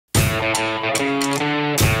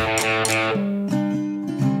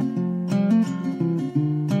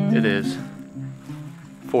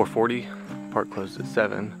4:40, park closed at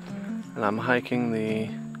 7, and I'm hiking the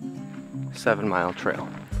 7-mile trail.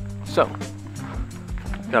 So,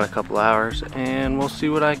 got a couple hours and we'll see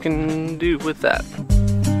what I can do with that.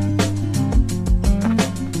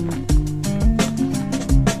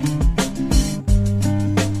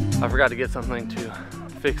 I forgot to get something to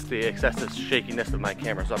fix the excessive shakiness of my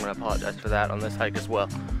camera, so I'm gonna apologize for that on this hike as well.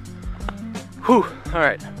 Whew, all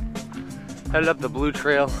right. Headed up the Blue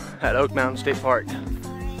Trail at Oak Mountain State Park.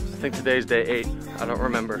 I think today's day 8, I don't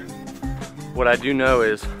remember. What I do know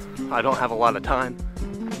is I don't have a lot of time.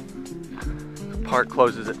 The park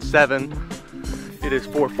closes at 7. It is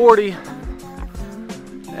 4:40.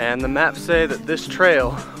 And the maps say that this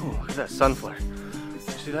trail, oh, look at that sun flare. You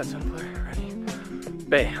see that sun flare? Ready?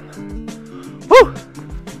 Bam. Woo!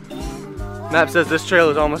 Map says this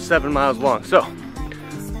trail is almost 7 miles long, so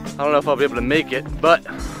I don't know if I'll be able to make it, but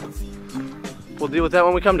we'll deal with that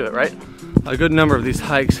when we come to it, right? A good number of these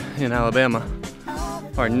hikes in Alabama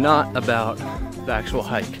are not about the actual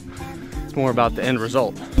hike. It's more about the end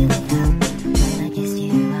result.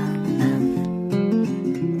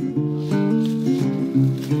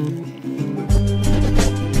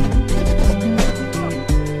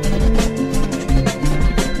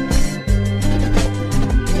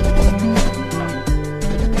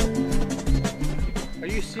 Are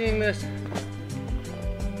you seeing this?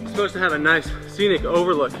 It's supposed to have a nice scenic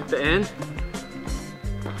overlook at the end,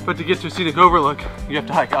 but to get to a scenic overlook, you have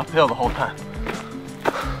to hike uphill the whole time.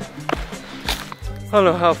 I don't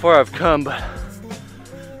know how far I've come, but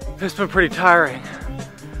it's been pretty tiring.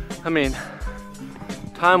 I mean,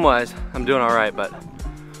 time-wise, I'm doing all right, but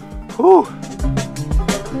whew.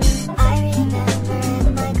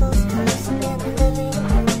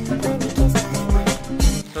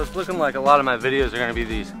 So it's looking like a lot of my videos are gonna be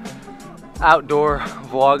these outdoor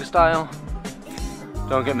vlog style.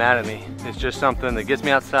 Don't get mad at me. It's just something that gets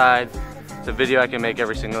me outside. It's a video I can make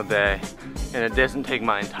every single day, and it doesn't take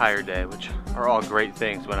my entire day, which are all great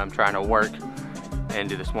things when I'm trying to work and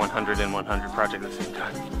do this 100 and 100 project at the same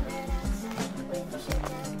time.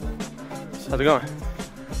 How's it going?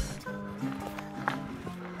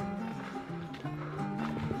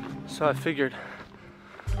 So I figured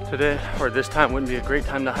today, or this time, wouldn't be a great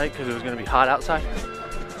time to hike because it was going to be hot outside.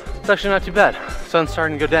 It's actually not too bad. Sun's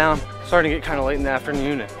starting to go down, starting to get kind of late in the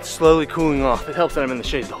afternoon, and it's slowly cooling off. It helps that I'm in the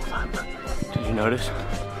shade the whole time. Did you notice?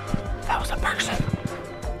 That was a person.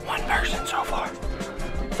 One person so far.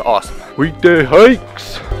 It's awesome. Weekday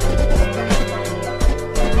hikes.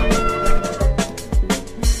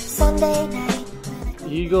 Sunday night.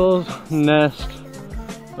 Eagle's Nest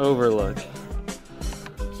Overlook.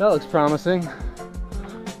 That looks promising.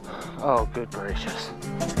 Oh, good gracious.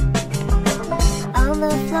 On the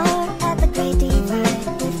floor at the Great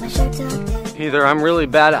Divide with my shirt tucked in. Either I'm really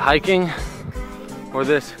bad at hiking, or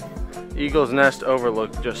this Eagle's Nest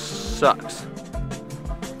Overlook just sucks.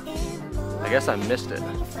 I guess I missed it.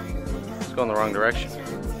 It's going the wrong direction.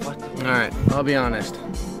 What? Alright, I'll be honest.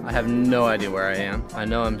 I have no idea where I am. I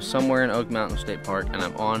know I'm somewhere in Oak Mountain State Park, and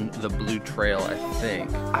I'm on the Blue Trail, I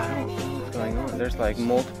think. I don't know what's going on. There's like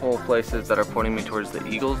multiple places that are pointing me towards the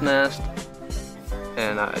Eagle's Nest,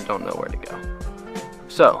 and I don't know where to go.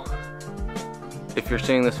 So, if you're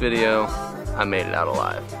seeing this video, I made it out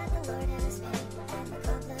alive.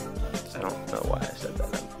 I don't know why I said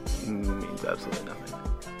that. That means absolutely nothing.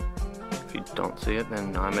 If you don't see it,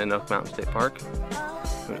 then I'm in Oak Mountain State Park.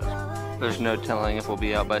 Who knows? There's no telling if we'll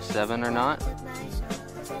be out by 7 or not.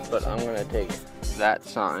 But I'm gonna take that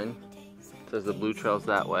sign. It says the Blue Trail's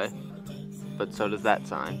that way, but so does that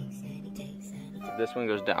sign. This one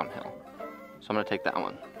goes downhill. So I'm gonna take that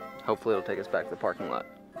one. Hopefully it'll take us back to the parking lot.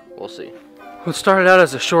 We'll see. What started out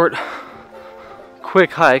as a short,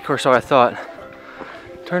 quick hike, or so I thought,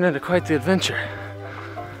 turned into quite the adventure.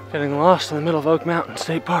 Getting lost in the middle of Oak Mountain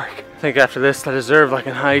State Park. I think after this I deserve like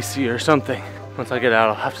an icy or something. Once I get out,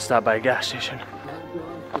 I'll have to stop by a gas station.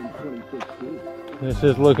 This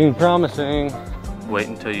is looking promising. Wait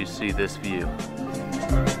until you see this view.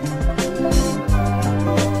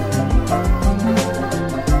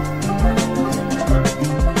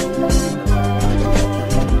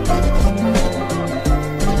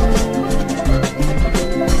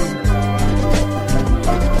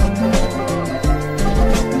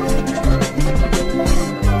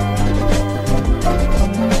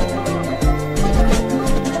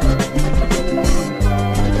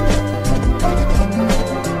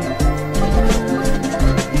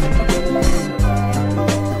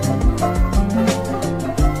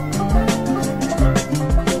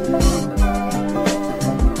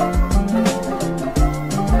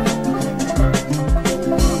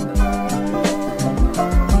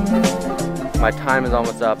 time is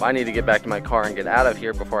almost up. I need to get back to my car and get out of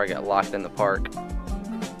here before I get locked in the park.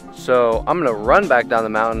 So I'm gonna run back down the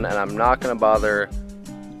mountain, and I'm not gonna bother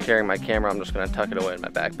carrying my camera. I'm just gonna tuck it away in my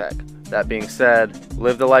backpack. That being said,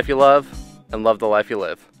 live the life you love and love the life you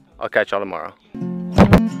live. I'll catch y'all tomorrow.